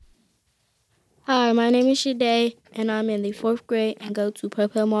Hi, my name is Chadae, and I'm in the fourth grade and go to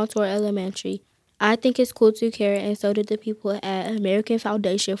Purple Montour Elementary. I think it's cool to care, and so do the people at American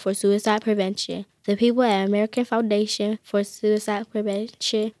Foundation for Suicide Prevention. The people at American Foundation for Suicide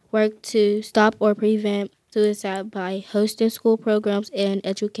Prevention work to stop or prevent suicide by hosting school programs and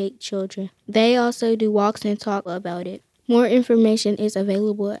educate children. They also do walks and talk about it. More information is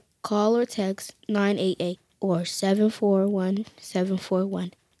available at call or text 988 or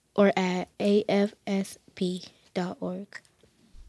 741-741 or at afsp.org.